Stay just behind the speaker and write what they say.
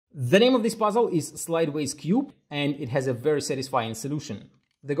The name of this puzzle is Slideways Cube, and it has a very satisfying solution.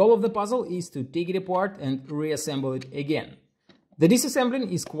 The goal of the puzzle is to take it apart and reassemble it again. The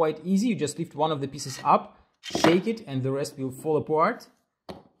disassembling is quite easy. You just lift one of the pieces up, shake it, and the rest will fall apart.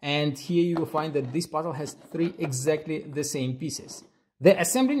 And here you will find that this puzzle has 3 exactly the same pieces. The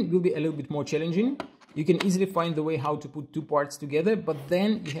assembling will be a little bit more challenging. You can easily find the way how to put 2 parts together, but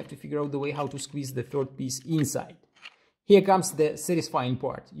then you have to figure out the way how to squeeze the 3rd piece inside. Here comes the satisfying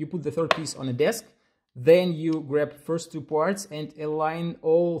part. You put the 3rd piece on a desk, then you grab first 2 parts and align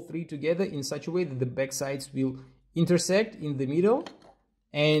all 3 together in such a way that the back sides will intersect in the middle,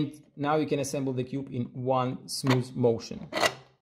 and now you can assemble the cube in one smooth motion.